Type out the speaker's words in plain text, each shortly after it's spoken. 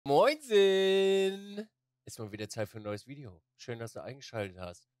Moinsen! Ist mal wieder Zeit für ein neues Video. Schön, dass du eingeschaltet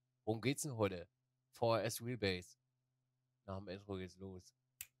hast. Worum geht's denn heute? VRS Wheelbase. Nach dem Intro geht's los.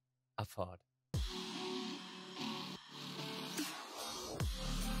 Abfahrt.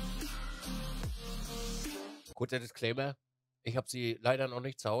 Kurzer Disclaimer. Ich habe sie leider noch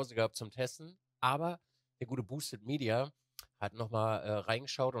nicht zu Hause gehabt zum Testen, aber der gute Boosted Media hat nochmal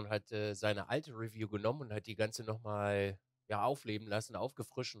reingeschaut und hat seine alte Review genommen und hat die ganze nochmal aufleben lassen,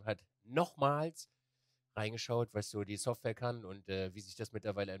 aufgefrischt und hat nochmals reingeschaut, was so die Software kann und wie sich das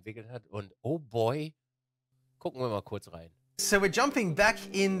mittlerweile entwickelt hat. Und oh boy, gucken wir mal kurz rein. So we're jumping back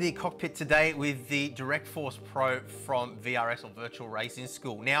in the cockpit today with the Direct Force Pro from VRS or Virtual Racing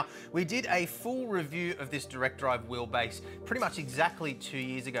School. Now, we did a full review of this direct drive wheelbase pretty much exactly 2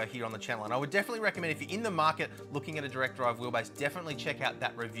 years ago here on the channel. And I would definitely recommend, if you're in the market looking at a direct drive wheelbase, definitely check out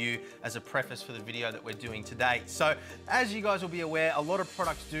that review as a preface for the video that we're doing today. So as you guys will be aware, a lot of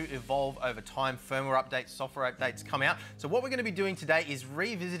products do evolve over time. Firmware updates, software updates come out. So what we're going to be doing today is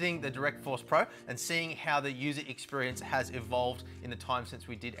revisiting the Direct Force Pro and seeing how the user experience has evolved in the time since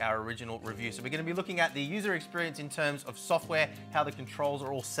we did our original review. So we're going to be looking at the user experience in terms of software, how the controls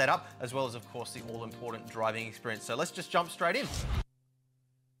are all set up, as well as of course the all-important driving experience. So let's just jump straight in.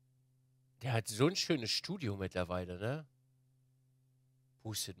 Der hat so ein schönes Studio mittlerweile, ne?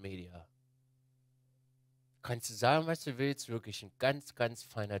 Boosted Media. Kannst du sagen, was du willst, wirklich ein ganz, ganz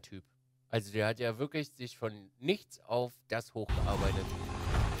feiner Typ. Also der hat ja wirklich sich von nichts auf das hochgearbeitet.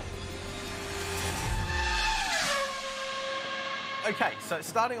 Okay, so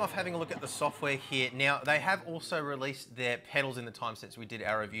starting off having a look at the software here. Now, they have also released their pedals in the time since we did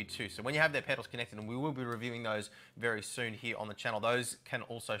our review too. So when you have their pedals connected, and we will be reviewing those very soon here on the channel, those can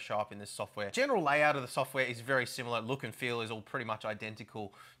also show up in this software. General layout of the software is very similar. Look and feel is all pretty much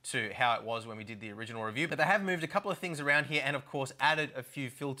identical to how it was when we did the original review. But they have moved a couple of things around here and of course added a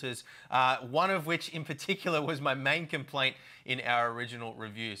few filters, one of which in particular was my main complaint in our original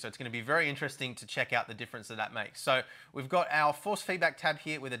review. So it's going to be very interesting to check out the difference that makes. So we've got our force feedback tab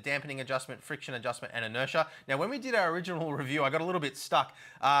here with a dampening adjustment, friction adjustment, and inertia. Now, when we did our original review, I got a little bit stuck.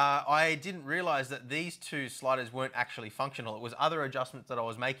 I didn't realize that these two sliders weren't actually functional. It was other adjustments that I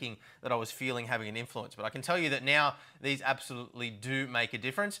was making that I was feeling having an influence. But I can tell you that now these absolutely do make a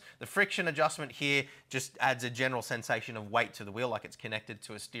difference. The friction adjustment here just adds a general sensation of weight to the wheel, like it's connected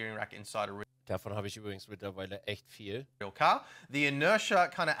to a steering rack inside a Davon habe ich übrigens mittlerweile echt viel. real car. The inertia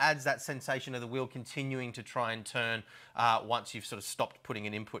kind of adds that sensation of the wheel continuing to try and turn once you've sort of stopped putting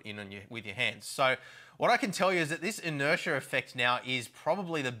an input in on with your hands. So what I can tell you is that this inertia effect now is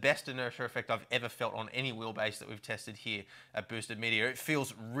probably the best inertia effect I've ever felt on any wheelbase that we've tested here at Boosted Media. It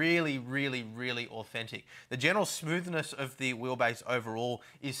feels really, really, really authentic. The general smoothness of the wheelbase overall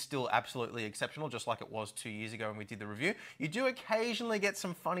is still absolutely exceptional, just like it was 2 years ago when we did the review. You do occasionally get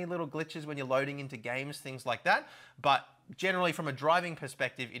some funny little glitches when you're loading into games, things like that, but generally from a driving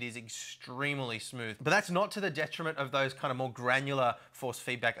perspective, it is extremely smooth. But that's not to the detriment of those kind of more granular force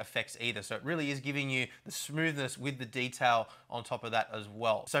feedback effects either. So it really is giving you the smoothness with the detail on top of that as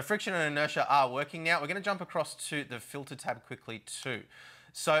well. So friction and inertia are working now. We're going to jump across to the filter tab quickly too.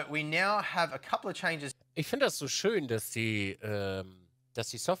 So we now have a couple of changes. Ich finde das so schön, dass die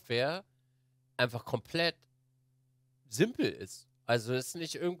Software einfach komplett simpel ist. Also es ist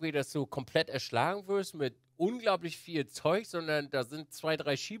nicht irgendwie, dass du komplett erschlagen wirst mit unglaublich viel Zeug, sondern da sind 2,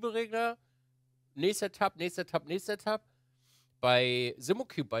 3 Schieberegler. Nächster Tab, nächster Tab, nächster Tab. Bei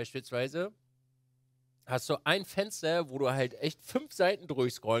Simracing beispielsweise hast du ein Fenster, wo du halt echt 5 Seiten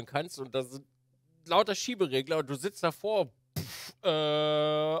durchscrollen kannst und da sind lauter Schieberegler und du sitzt davor.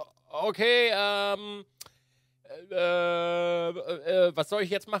 Okay, was soll ich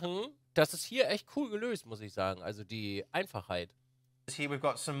jetzt machen? Das ist hier echt cool gelöst, muss ich sagen. Also die Einfachheit. Here we've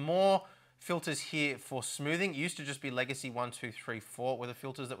got some more filters here for smoothing. It used to just be Legacy 1, 2, 3, 4 were the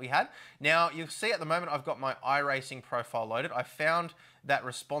filters that we had. Now you'll see at the moment I've got my iRacing profile loaded. I found that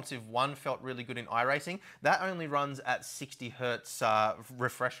responsive 1 felt really good in iRacing. That only runs at 60 hertz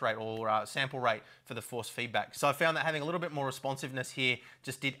refresh rate or sample rate for the force feedback. So I found that having a little bit more responsiveness here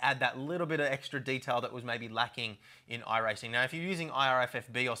just did add that little bit of extra detail that was maybe lacking in iRacing. Now, if you're using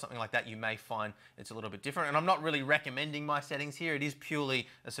IRFFB or something like that, you may find it's a little bit different. And I'm not really recommending my settings here. It is purely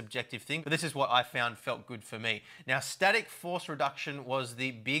a subjective thing, but this is what I found felt good for me. Now, static force reduction was the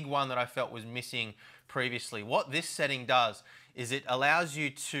big one that I felt was missing previously. What this setting does is it allows you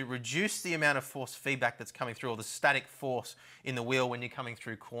to reduce the amount of force feedback that's coming through, or the static force in the wheel when you're coming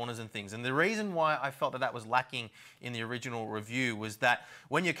through corners and things. And the reason why I felt that that was lacking in the original review was that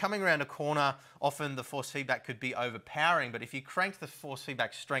when you're coming around a corner, often the force feedback could be overpowering, but if you cranked the force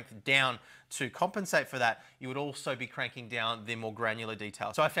feedback strength down to compensate for that, you would also be cranking down the more granular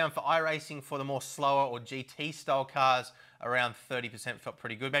detail. So I found for iRacing, for the more slower or GT style cars, around 30% felt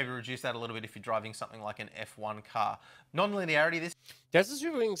pretty good. Maybe reduce that a little bit if you're driving something like an F1 car. Non-linearity, this Das ist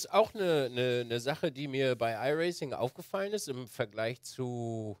übrigens auch eine Sache, die mir bei iRacing aufgefallen ist im Vergleich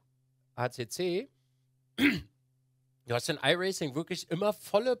zu HCC. Du hast in iRacing wirklich immer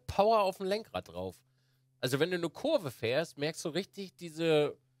volle Power auf dem Lenkrad drauf. Also wenn du eine Kurve fährst, merkst du richtig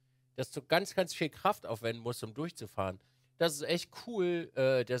dass du ganz, ganz viel Kraft aufwenden musst, um durchzufahren. Das ist echt cool,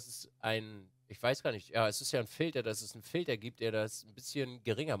 dass es ich weiß gar nicht, ja, es ist ja ein Filter, dass es einen Filter gibt, der das ein bisschen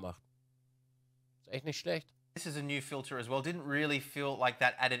geringer macht. Ist echt nicht schlecht. This is a new filter as well. Didn't really feel like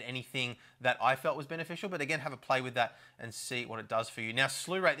that added anything that I felt was beneficial, but again, have a play with that and see what it does for you. Now,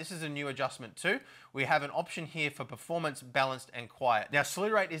 slew rate, this is a new adjustment too. We have an option here for performance, balanced, and quiet. Now,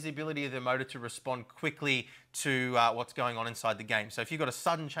 slew rate is the ability of the motor to respond quickly to what's going on inside the game. So if you've got a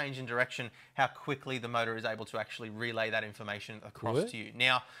sudden change in direction, how quickly the motor is able to actually relay that information across to you.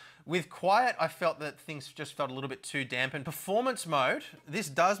 Now, with quiet, I felt that things just felt a little bit too dampened. Performance mode, this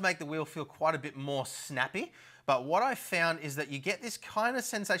does make the wheel feel quite a bit more snappy, but what I found is that you get this kind of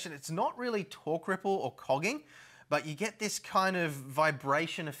sensation, it's not really torque ripple or cogging, but you get this kind of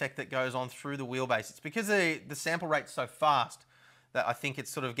vibration effect that goes on through the wheelbase. It's because the sample rate's so fast that I think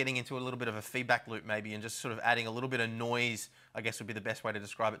it's sort of getting into a little bit of a feedback loop maybe, and just sort of adding a little bit of noise, I guess would be the best way to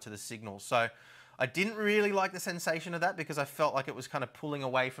describe it, to the signal. So I didn't really like the sensation of that because I felt like it was kind of pulling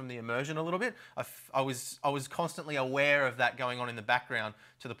away from the immersion a little bit. I was constantly aware of that going on in the background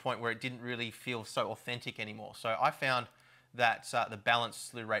to the point where it didn't really feel so authentic anymore. So I found that the balanced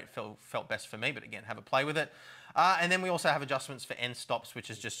slew rate felt best for me, but again, have a play with it. And then we also have adjustments for end stops, which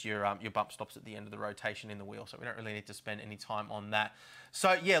is just your bump stops at the end of the rotation in the wheel. So we don't really need to spend any time on that.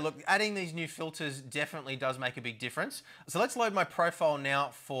 So yeah, look, adding these new filters definitely does make a big difference. So let's load my profile now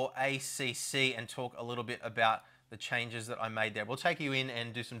for ACC and talk a little bit about the changes that I made there. We'll take you in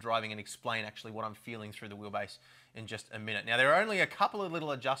and do some driving and explain actually what I'm feeling through the wheelbase in just a minute. Now, there are only a couple of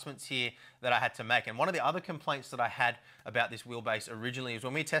little adjustments here that I had to make, and one of the other complaints that I had about this wheelbase originally is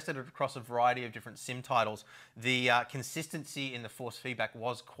when we tested it across a variety of different sim titles, the consistency in the force feedback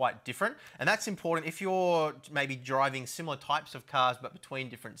was quite different, and that's important if you're maybe driving similar types of cars but between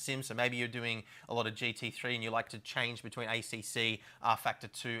different sims. So maybe you're doing a lot of GT3 and you like to change between ACC, R Factor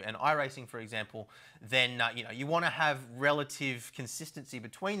 2 and iRacing, for example, then you want to have relative consistency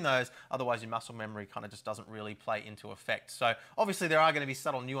between those, otherwise your muscle memory kind of just doesn't really play into effect. So obviously there are going to be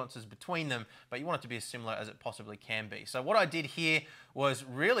subtle nuances between them, but you want it to be as similar as it possibly can be. So what I did here was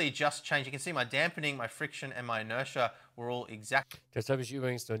really just change. You can see my dampening, my friction and my inertia were all exact. Das habe ich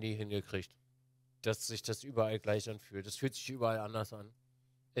übrigens noch nie hingekriegt, dass sich das überall gleich anfühlt. Das fühlt sich überall anders an.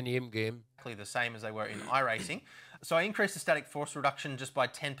 In jedem Game. Exactly the same as they were in iRacing. So I increased the static force reduction just by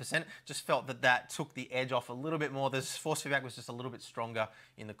 10%. Just felt that that took the edge off a little bit more. The force feedback was just a little bit stronger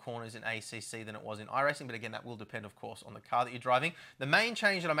in the corners in ACC than it was in iRacing. But again, that will depend, of course, on the car that you're driving. The main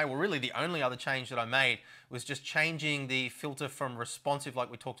change that I made, well, really the only other change that I made, was just changing the filter from responsive, like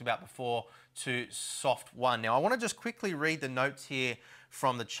we talked about before, to soft 1. Now, I want to just quickly read the notes here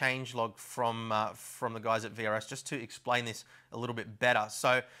from the changelog from the guys at VRS, just to explain this a little bit better.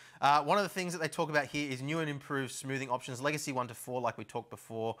 So one of the things that they talk about here is new and improved smoothing options. Legacy 1 to 4, like we talked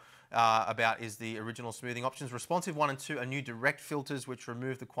before about, is the original smoothing options. Responsive 1 and 2 are new direct filters which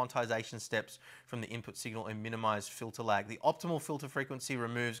remove the quantization steps from the input signal and minimize filter lag. The optimal filter frequency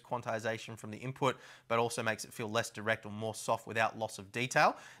removes quantization from the input, but also makes it feel less direct or more soft without loss of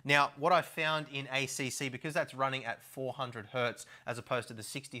detail. Now, what I found in ACC, because that's running at 400 Hertz as opposed to the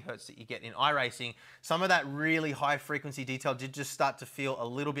 60 Hertz that you get in iRacing, some of that really high frequency detail did just start to feel a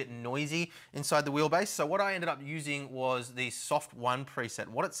little bit noisy inside the wheelbase. So what I ended up using was the soft 1 preset.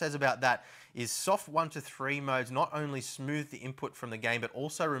 What it says about that is soft 1 to 3 modes not only smooth the input from the game, but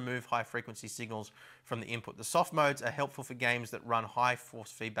also remove high frequency signals from the input. The soft modes are helpful for games that run high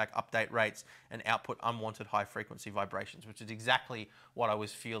force feedback update rates and output unwanted high frequency vibrations, which is exactly what I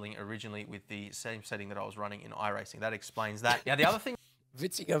was feeling originally with the same setting that I was running in iRacing. That explains that. Now, the other thing...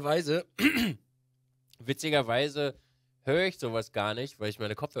 Witzigerweise höre ich sowas gar nicht, weil ich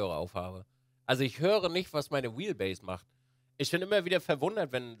meine Kopfhörer aufhabe. Also ich höre nicht, was meine Wheelbase macht. Ich bin immer wieder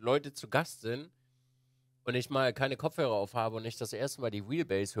verwundert, wenn Leute zu Gast sind und ich mal keine Kopfhörer aufhabe und ich das erste Mal die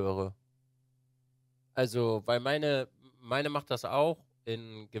Wheelbase höre. Also, weil meine macht das auch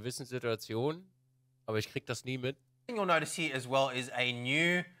in gewissen Situationen, aber ich krieg das nie mit. thing you'll notice here as well is a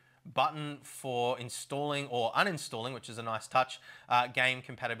new button for installing or uninstalling, which is a nice touch, game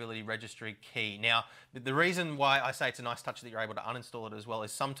compatibility registry key. Now, the reason why I say it's a nice touch that you're able to uninstall it as well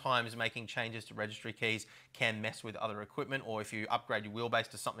is sometimes making changes to registry keys can mess with other equipment, or if you upgrade your wheelbase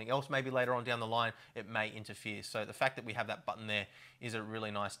to something else maybe later on down the line, it may interfere. So the fact that we have that button there is a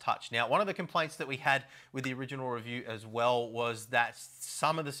really nice touch. Now, one of the complaints that we had with the original review as well was that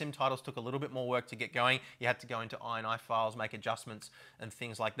some of the sim titles took a little bit more work to get going. You had to go into INI files, make adjustments and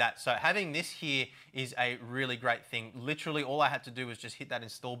things like that. So having this here is a really great thing. Literally all I had to do was just hit that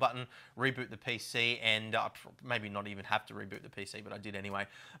install button, reboot the PC, and maybe not even have to reboot the PC, but I did anyway.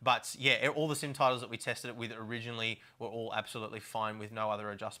 But yeah, all the sim titles that we tested it with originally were all absolutely fine with no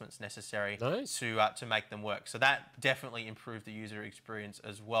other adjustments necessary to make them work. So that definitely improved the user experience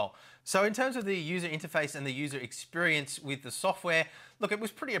as well. So in terms of the user interface and the user experience with the software, look, it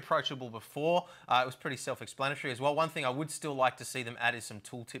was pretty approachable before. It was pretty self-explanatory as well. One thing I would still like to see them add is some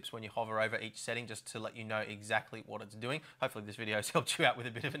tooltips when you hover over each setting, just to let you know exactly what it's doing. Hopefully this video has helped you out with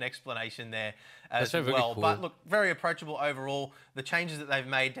a bit of an explanation there as well. Cool. But look, very approachable overall. The changes that they've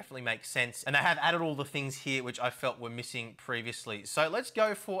made definitely make sense, and they have added all the things here which I felt were missing previously. So let's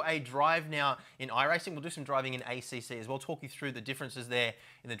go for a drive now in iRacing. We'll do some driving in ACC as well, talk you through the differences there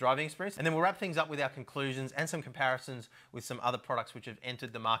in the driving experience, and then we'll wrap things up with our conclusions and some comparisons with some other products which have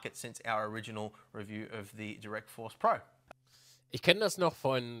entered the market since our original review of the Direct Force Pro. Ich kenne das noch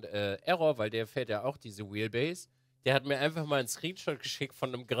von Error, weil der fährt ja auch diese Wheelbase. Der hat mir einfach mal einen Screenshot geschickt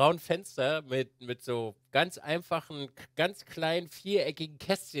von einem grauen Fenster mit so ganz einfachen, ganz kleinen, viereckigen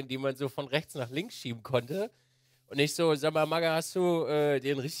Kästchen, die man so von rechts nach links schieben konnte. Und ich so, sag mal, Maga, hast du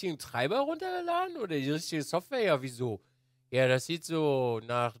den richtigen Treiber runtergeladen oder die richtige Software? Ja, wieso? Ja, das sieht so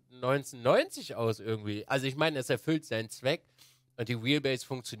nach 1990 aus irgendwie. Also ich meine, es erfüllt seinen Zweck und die Wheelbase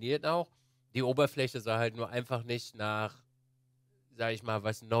funktioniert auch. Die Oberfläche sah halt nur einfach nicht nach, sag ich mal,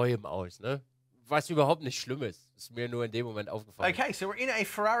 was Neuem aus, ne? Was überhaupt nicht schlimm ist. Ist mir nur in dem Moment aufgefallen. Okay, so we're in a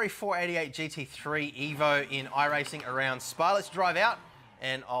Ferrari 488 GT3 Evo in iRacing around Spa. Let's drive out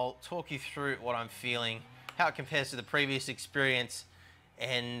and I'll talk you through what I'm feeling, how it compares to the previous experience,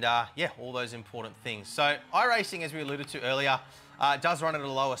 and yeah, all those important things. So iRacing, as we alluded to earlier, does run at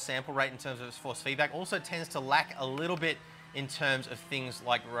a lower sample rate in terms of its force feedback. Also tends to lack a little bit in terms of things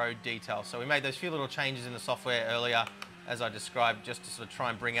like road detail. So we made those few little changes in the software earlier, as I described, just to sort of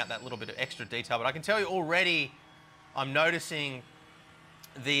try and bring out that little bit of extra detail. But I can tell you already, I'm noticing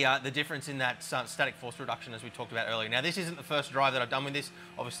the difference in that static force reduction as we talked about earlier. Now, this isn't the first drive that I've done with this.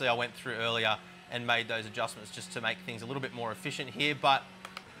 Obviously, I went through earlier and made those adjustments just to make things a little bit more efficient here, but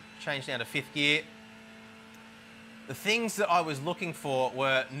change down to 5th gear. The things that I was looking for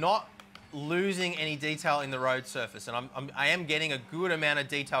were not losing any detail in the road surface, and I am getting a good amount of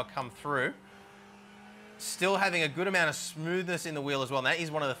detail come through. Still having a good amount of smoothness in the wheel as well. And that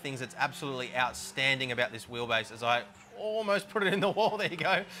is one of the things that's absolutely outstanding about this wheelbase, as I almost put it in the wall. There you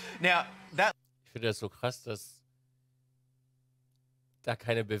go. Now, that... Ich finde das so krass, dass da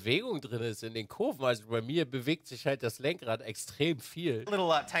keine Bewegung drin ist in den Kurven. Also bei mir bewegt sich halt das Lenkrad extrem viel.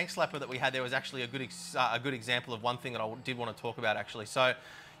 Little tank slapper that we had there was actually a good example of one thing that I did want to talk about, actually. So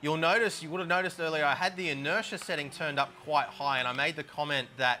you'll notice, you would have noticed earlier, I had the inertia setting turned up quite high, and I made the comment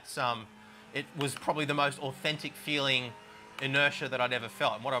that it was probably the most authentic feeling inertia that I'd ever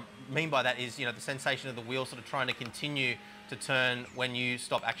felt. And what I mean by that is, you know, the sensation of the wheel sort of trying to continue to turn when you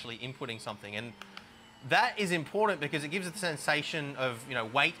stop actually inputting something. And that is important because it gives it the sensation of, you know,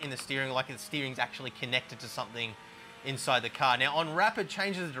 weight in the steering, like the steering's actually connected to something inside the car. Now, on rapid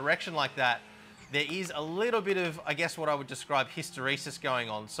changes of direction like that, there is a little bit of, I guess, what I would describe hysteresis going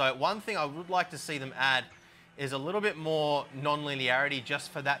on. So one thing I would like to see them add is a little bit more non-linearity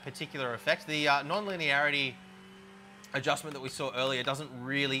just for that particular effect. The non-linearity adjustment that we saw earlier doesn't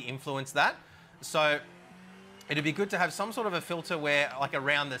really influence that. So it'd be good to have some sort of a filter where, like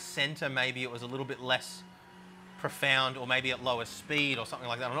around the center, maybe it was a little bit less profound, or maybe at lower speed or something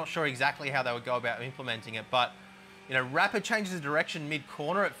like that. I'm not sure exactly how they would go about implementing it, but you know, rapid changes of direction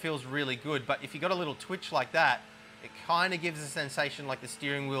mid-corner, it feels really good. But if you got a little twitch like that, it kind of gives a sensation like the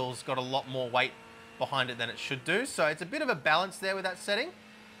steering wheel's got a lot more weight behind it than it should do. So it's a bit of a balance there with that setting.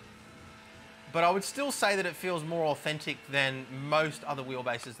 But I would still say that it feels more authentic than most other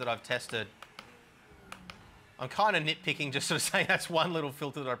wheelbases that I've tested. I'm kind of nitpicking, just sort of saying that's one little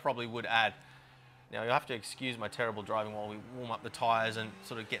filter that I probably would add. Now, you'll have to excuse my terrible driving while we warm up the tyres and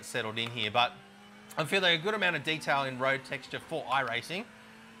sort of get settled in here. But I'm feeling a good amount of detail in road texture for iRacing.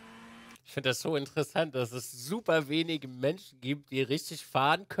 Ich finde das so interessant, dass es super wenige Menschen gibt, die richtig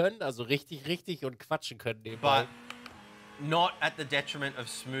fahren können, also richtig und quatschen können nebenbei. But not at the detriment of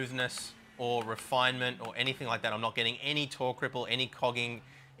smoothness or refinement or anything like that. I'm not getting any torque ripple, any cogging,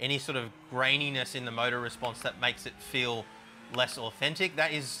 any sort of graininess in the motor response that makes it feel less authentic.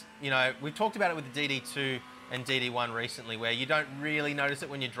 That is, you know, we've talked about it with the DD2 and DD1 recently, where you don't really notice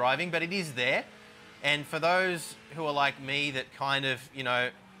it when you're driving, but it is there. And for those who are like me that kind of, you know,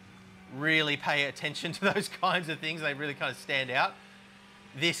 really pay attention to those kinds of things, they really kind of stand out,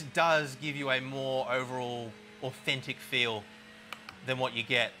 this does give you a more overall authentic feel than what you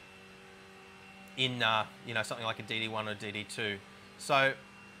get in, you know, something like a DD1 or DD2. So,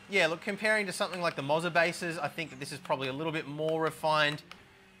 yeah, look, comparing to something like the Moza bases, I think that this is probably a little bit more refined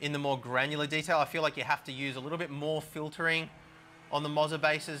in the more granular detail. I feel like you have to use a little bit more filtering on the Moza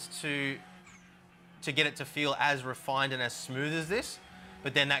bases to get it to feel as refined and as smooth as this.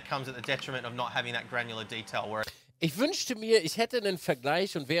 But then that comes at the detriment of not having that granular detail. Where Ich wünschte mir, ich hätte einen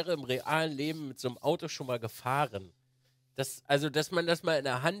Vergleich und wäre im realen Leben mit so einem Auto schon mal gefahren. Also, dass man das mal in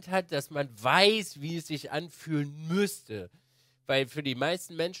der Hand hat, dass man weiß, wie es sich anfühlen müsste. Weil für die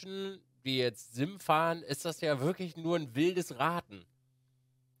meisten Menschen, die jetzt Sim fahren, ist das ja wirklich nur ein wildes Raten.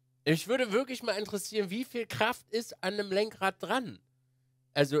 Ich würde wirklich mal interessieren, wie viel Kraft ist an einem Lenkrad dran?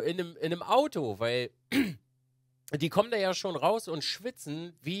 Also in einem Auto, weil die kommen da ja schon raus und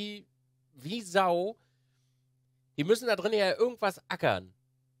schwitzen wie Sau. Die müssen da drin ja irgendwas ackern.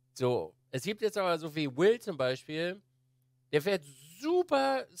 So, es gibt jetzt aber so wie Will zum Beispiel, der fährt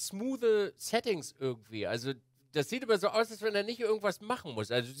super smoothe Settings irgendwie. Also das sieht immer so aus, als wenn er nicht irgendwas machen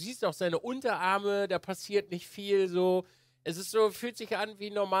muss. Also du siehst auch seine Unterarme, da passiert nicht viel so. Es ist so, fühlt sich an wie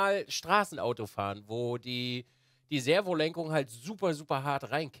normal Straßenautofahren, wo die Servolenkung halt super, super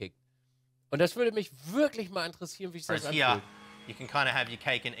hart reinkickt. Und das würde mich wirklich mal interessieren, wie sich das anfühlt. Here, you can kind of have your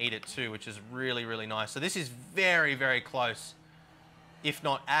cake and eat it too, which is really, really nice. So this is very, very close, if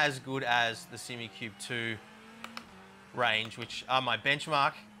not as good as the SimiCube 2 range, which are my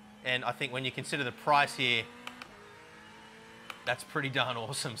benchmark. And I think when you consider the price here, that's pretty darn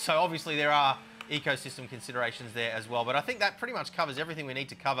awesome. So obviously there are ecosystem considerations there as well, but I think that pretty much covers everything we need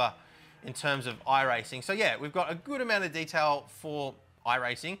to cover in terms of iRacing. So yeah, we've got a good amount of detail for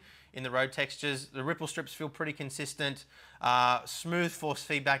iRacing in the road textures. The ripple strips feel pretty consistent, smooth force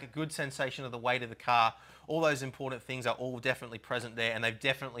feedback, a good sensation of the weight of the car. All those important things are all definitely present there, and they've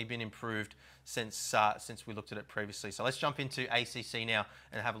definitely been improved since we looked at it previously. So let's jump into ACC now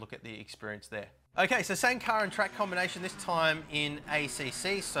and have a look at the experience there. Okay, so same car and track combination, this time in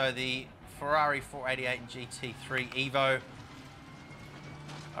ACC. So the Ferrari 488 GT3 Evo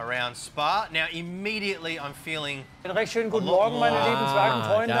around Spa. Now immediately I'm feeling Einen recht schönen guten Morgen, meine lieben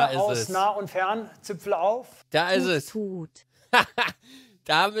Wagenfreunde aus nah und fern. Zipfel auf. Da ist es.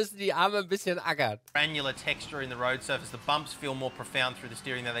 Da müssen die Arme ein bisschen ackern. Granular texture in the road surface. The bumps feel more profound through the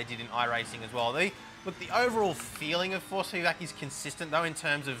steering than they did in iRacing as well. Look, the overall feeling of force feedback is consistent though in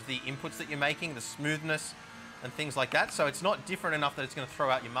terms of the inputs that you're making, the smoothness and things like that. So it's not different enough that it's going to throw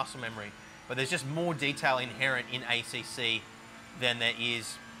out your muscle memory. But there's just more detail inherent in ACC than there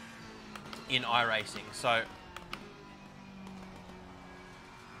is in iRacing. So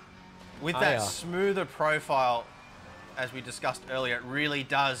with that smoother profile, as we discussed earlier, it really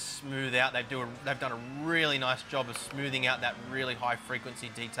does smooth out. They've done a really nice job of smoothing out that really high frequency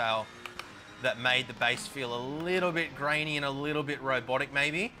detail that made the base feel a little bit grainy and a little bit robotic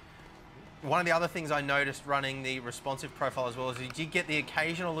maybe. One of the other things I noticed running the responsive profile as well is you did get the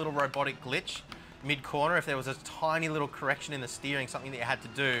occasional little robotic glitch mid-corner if there was a tiny little correction in the steering, something that you had to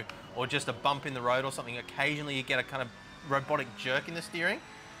do, or just a bump in the road or something. Occasionally you get a kind of robotic jerk in the steering.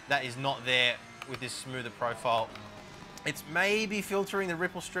 That is not there with this smoother profile. It's maybe filtering the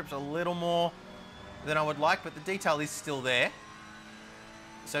ripple strips a little more than I would like, but the detail is still there.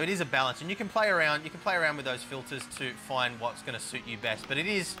 So it is a balance, and you can play around with those filters to find what's going to suit you best. But it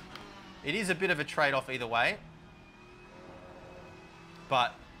is a bit of a trade-off either way.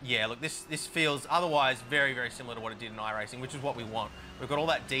 But yeah, look, this feels otherwise very, very similar to what it did in iRacing, which is what we want. We've got all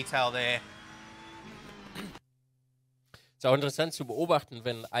that detail there. Ist auch interessant zu beobachten,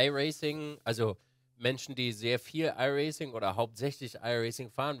 wenn iRacing, also Menschen, die sehr viel iRacing oder hauptsächlich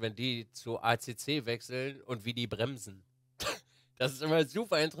iRacing fahren, wenn die zu ACC wechseln und wie die bremsen. Das ist immer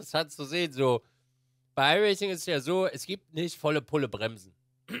super interessant zu sehen. So, bei iRacing ist es ja so, es gibt nicht volle Pulle Bremsen.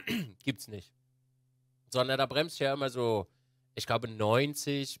 Gibt's nicht. Sondern da bremst ja immer so, ich glaube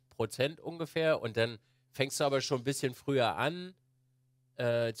 90% ungefähr, und dann fängst du aber schon ein bisschen früher an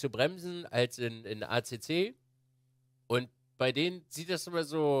zu bremsen als in ACC. Und bei denen sieht das immer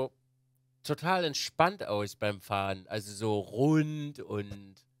so total entspannt aus beim Fahren. Also so rund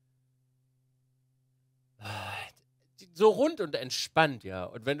und so rund und entspannt, ja.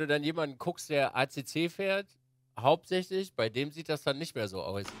 Und wenn du dann jemanden guckst, der ACC fährt, hauptsächlich. Bei dem sieht das dann nicht mehr so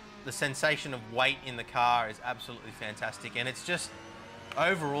aus. The sensation of weight in the car is absolutely fantastic, and it's just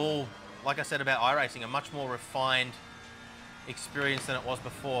overall, like I said about iRacing, a much more refined experience than it was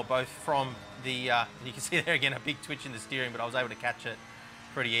before, both from the, you can see there again a big twitch in the steering, but I was able to catch it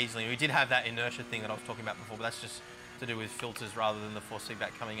pretty easily. We did have that inertia thing that I was talking about before, but that's just to do with filters rather than the force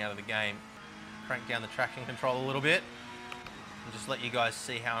feedback coming out of the game. Crank down the traction control a little bit and just let you guys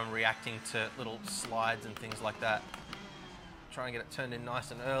see how I'm reacting to little slides and things like that. Try and get it turned in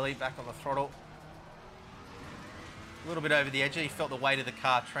nice and early, back on the throttle. A little bit over the edge. You felt the weight of the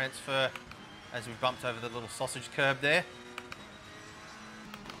car transfer as we bumped over the little sausage curb there.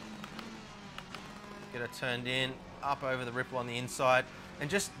 Get it turned in, up over the ripple on the inside, and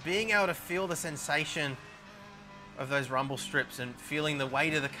just being able to feel the sensation of those rumble strips and feeling the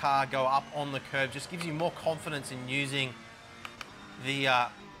weight of the car go up on the curb just gives you more confidence in using the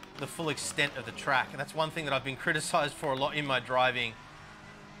full extent of the track. And that's one thing that I've been criticized for a lot in my driving,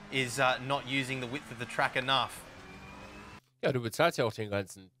 is not using the width of the track enough. Ja, du bezahlst ja auch den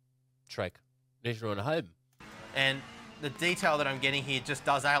ganzen Track, nicht nur einen halben. And the detail that I'm getting here just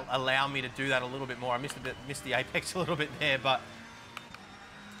does allow me to do that a little bit more. I missed the apex a little bit there, but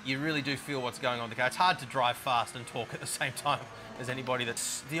you really do feel what's going on with the car. It's hard to drive fast and talk at the same time as anybody.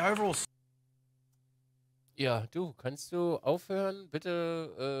 That's the overall. Ja, du, kannst du aufhören,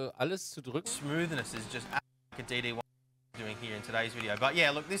 bitte alles zu drücken? Smoothness is just like a DD1 doing here in today's video. But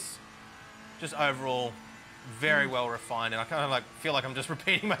yeah, look, this just overall very well refined, and I kind of like feel like I'm just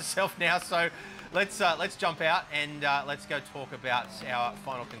repeating myself now. So let's jump out and let's go talk about our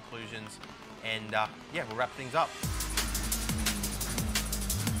final conclusions, and yeah, we'll wrap things up.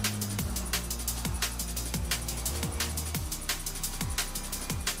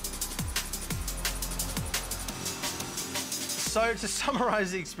 So to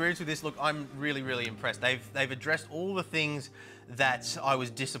summarize the experience with this, look, I'm really, really impressed. They've addressed all the things that I was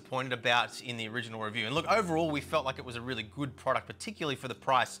disappointed about in the original review. And look, overall, we felt like it was a really good product, particularly for the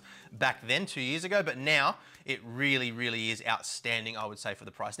price back then, 2 years ago, but now it really, really is outstanding, I would say, for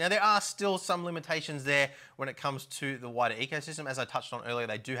the price. Now, there are still some limitations there when it comes to the wider ecosystem. As I touched on earlier,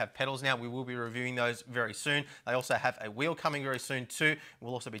 they do have pedals now. We will be reviewing those very soon. They also have a wheel coming very soon too.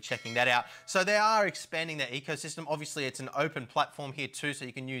 We'll also be checking that out. So they are expanding their ecosystem. Obviously, it's an open platform here too, so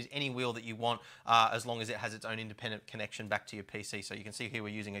you can use any wheel that you want as long as it has its own independent connection back to your PC. So you can see here we're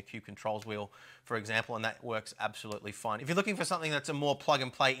using a Q Controls wheel, for example, and that works absolutely fine. If you're looking for something that's a more plug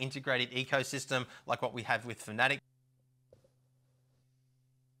and play integrated ecosystem like what we have with Fnatic,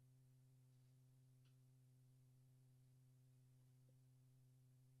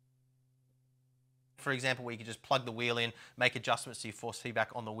 for example, where you can just plug the wheel in, make adjustments to your force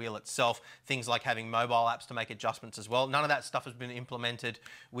feedback on the wheel itself, things like having mobile apps to make adjustments as well. None of that stuff has been implemented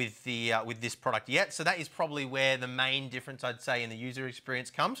with this product yet, so that is probably where the main difference, I'd say, in the user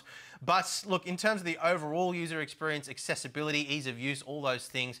experience comes. But look, in terms of the overall user experience, accessibility, ease of use, all those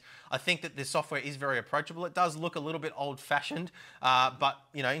things, I think that the software is very approachable. It does look a little bit old-fashioned, but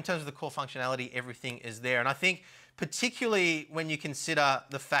you know, in terms of the core functionality, everything is there. And I think particularly when you consider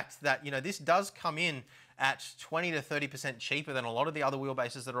the fact that, you know, this does come in at 20 to 30% cheaper than a lot of the other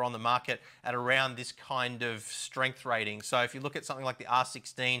wheelbases that are on the market at around this kind of strength rating. So if you look at something like the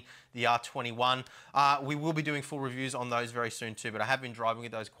R16, the R21, we will be doing full reviews on those very soon too, but I have been driving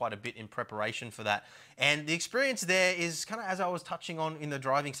with those quite a bit in preparation for that. And the experience there is kind of, as I was touching on in the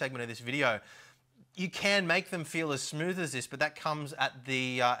driving segment of this video, you can make them feel as smooth as this, but that comes at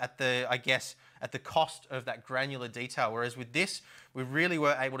the I guess, at the cost of that granular detail. Whereas with this, we really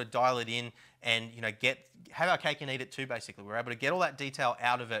were able to dial it in and, you know, have our cake and eat it too, basically. We're able to get all that detail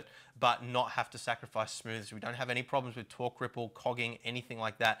out of it, but not have to sacrifice smoothness. We don't have any problems with torque ripple, cogging, anything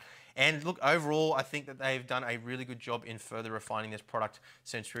like that. And look, overall, I think that they've done a really good job in further refining this product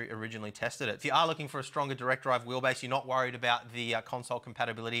since we originally tested it. If you are looking for a stronger direct drive wheelbase, you're not worried about the console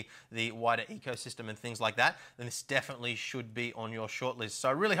compatibility, the wider ecosystem and things like that, then this definitely should be on your shortlist. So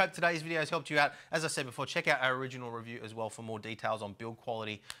I really hope today's video has helped you out. As I said before, check out our original review as well for more details on build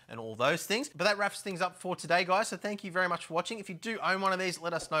quality and all those things. But that wraps things up for today, guys. So thank you very much for watching. If you do own one of these,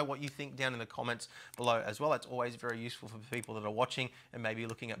 let us know what you think down in the comments below as well. That's always very useful for people that are watching and maybe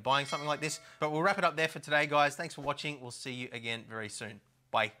looking at buying something like this. But we'll wrap it up there for today, guys. Thanks for watching. We'll see you again very soon.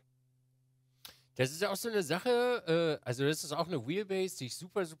 Bye. Das ist ja auch so eine Sache, also das ist auch eine Wheelbase, die ich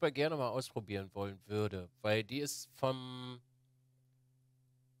super, super gerne mal ausprobieren wollen würde, weil die ist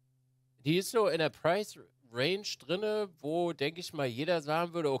so in der Price Range drinne, wo, denke ich mal, jeder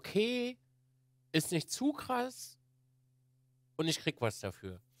sagen würde, okay, ist nicht zu krass und ich krieg was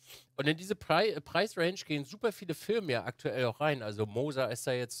dafür. Und in diese Price Range gehen super viele Firmen ja aktuell auch rein. Also Moser ist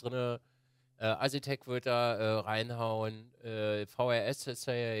da jetzt drinne, Asitec wird da reinhauen. VRS ist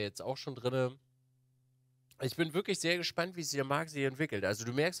ja jetzt auch schon drin. Ich bin wirklich sehr gespannt, wie sich der Markt sich entwickelt. Also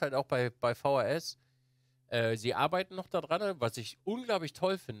du merkst halt auch bei VRS, sie arbeiten noch daran, was ich unglaublich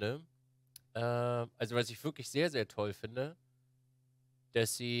toll finde. Also was ich wirklich sehr, sehr toll finde,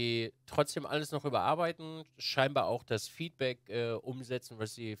 dass sie trotzdem alles noch überarbeiten, scheinbar auch das Feedback umsetzen,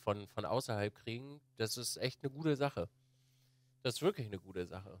 was sie von außerhalb kriegen. Das ist echt eine gute Sache. Das ist wirklich eine gute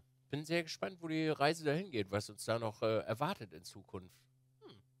Sache. Bin sehr gespannt, wo die Reise dahin geht, was uns da noch erwartet in Zukunft.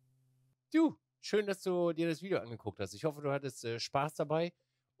 Du, schön, dass du dir das Video angeguckt hast. Ich hoffe, du hattest Spaß dabei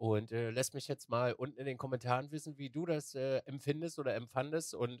und lässt mich jetzt mal unten in den Kommentaren wissen, wie du das empfindest oder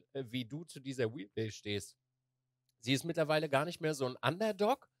empfandest und wie du zu dieser Wheelbase stehst. Sie ist mittlerweile gar nicht mehr so ein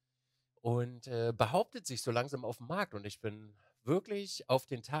Underdog und behauptet sich so langsam auf dem Markt. Und ich bin wirklich auf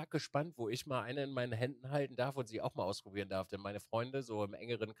den Tag gespannt, wo ich mal eine in meinen Händen halten darf und sie auch mal ausprobieren darf. Denn meine Freunde so im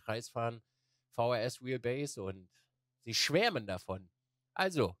engeren Kreis fahren VRS Wheelbase und sie schwärmen davon.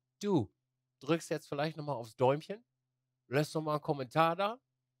 Also, du drückst jetzt vielleicht nochmal aufs Däumchen, lässt nochmal einen Kommentar da,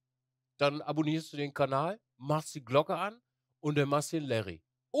 dann abonnierst du den Kanal, machst die Glocke an und dann machst du den Larry.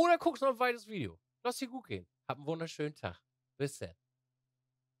 Oder guckst noch ein weiteres Video. Lass dir gut gehen. Hab einen wunderschönen Tag. Bis dann.